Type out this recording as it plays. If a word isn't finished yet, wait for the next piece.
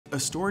A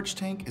storage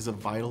tank is a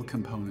vital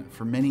component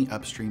for many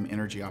upstream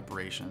energy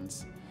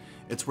operations.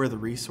 It's where the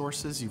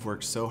resources you've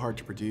worked so hard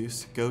to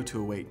produce go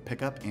to await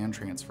pickup and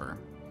transfer.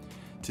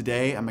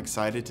 Today, I'm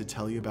excited to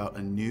tell you about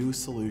a new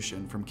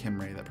solution from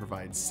Kimray that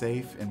provides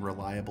safe and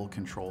reliable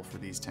control for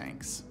these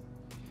tanks.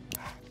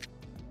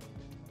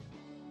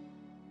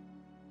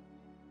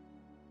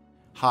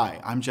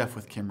 Hi, I'm Jeff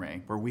with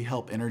Kimray, where we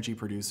help energy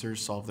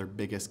producers solve their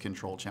biggest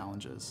control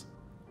challenges.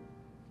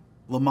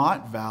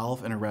 LaMOT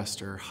Valve and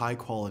Arrestor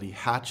high-quality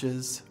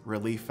hatches,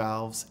 relief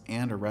valves,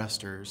 and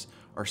arrestors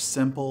are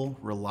simple,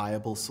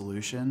 reliable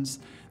solutions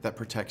that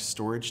protect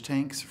storage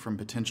tanks from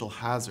potential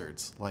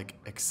hazards like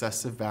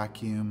excessive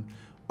vacuum,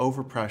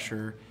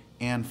 overpressure,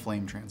 and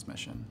flame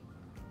transmission.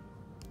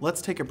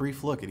 Let's take a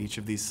brief look at each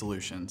of these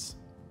solutions.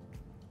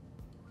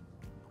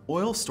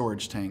 Oil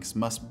storage tanks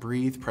must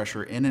breathe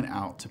pressure in and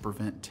out to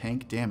prevent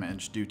tank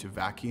damage due to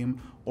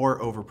vacuum or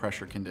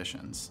overpressure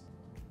conditions.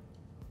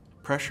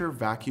 Pressure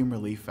vacuum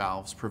relief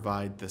valves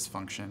provide this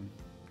function.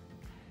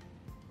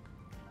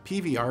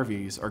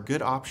 PVRVs are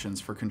good options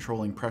for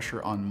controlling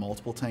pressure on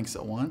multiple tanks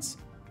at once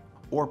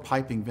or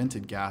piping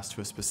vented gas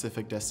to a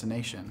specific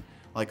destination,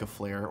 like a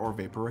flare or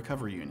vapor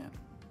recovery unit.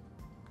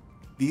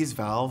 These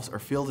valves are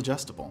field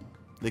adjustable.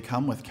 They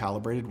come with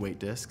calibrated weight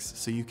discs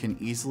so you can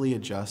easily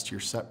adjust your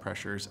set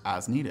pressures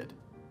as needed.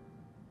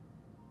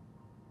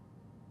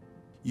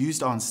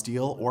 Used on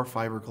steel or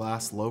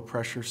fiberglass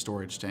low-pressure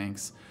storage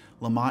tanks,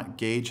 LaMOT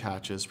gauge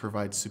hatches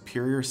provide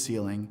superior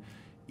sealing,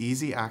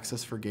 easy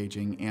access for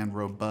gauging, and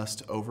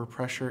robust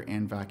overpressure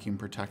and vacuum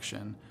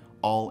protection,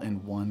 all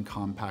in one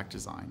compact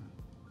design.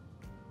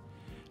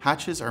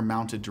 Hatches are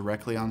mounted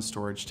directly on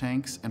storage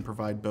tanks and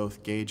provide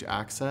both gauge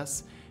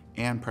access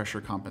and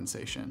pressure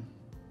compensation.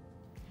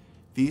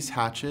 These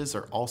hatches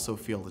are also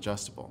field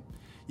adjustable.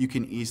 You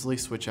can easily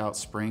switch out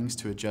springs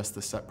to adjust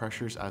the set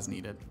pressures as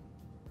needed.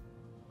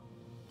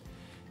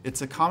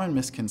 It's a common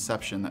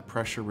misconception that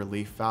pressure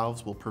relief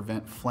valves will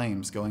prevent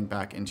flames going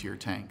back into your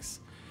tanks.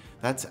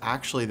 That's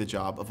actually the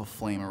job of a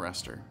flame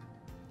arrestor.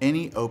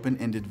 Any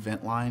open-ended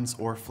vent lines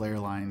or flare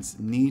lines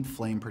need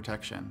flame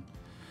protection.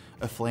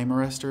 A flame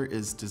arrestor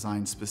is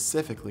designed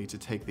specifically to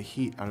take the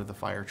heat out of the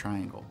fire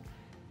triangle.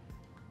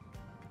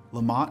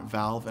 LaMOT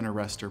Valve and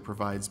Arrestor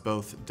provides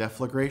both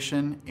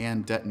deflagration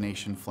and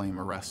detonation flame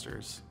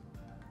arrestors.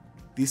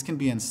 These can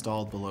be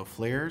installed below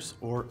flares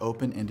or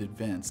open-ended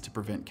vents to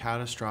prevent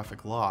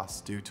catastrophic loss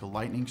due to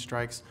lightning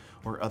strikes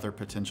or other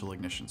potential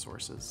ignition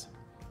sources.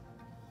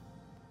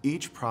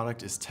 Each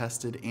product is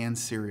tested and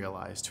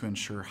serialized to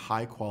ensure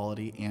high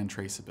quality and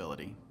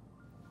traceability.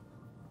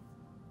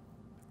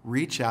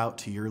 Reach out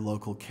to your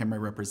local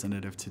Kimray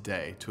representative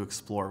today to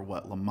explore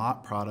what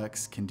LaMOT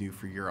products can do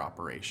for your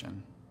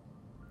operation.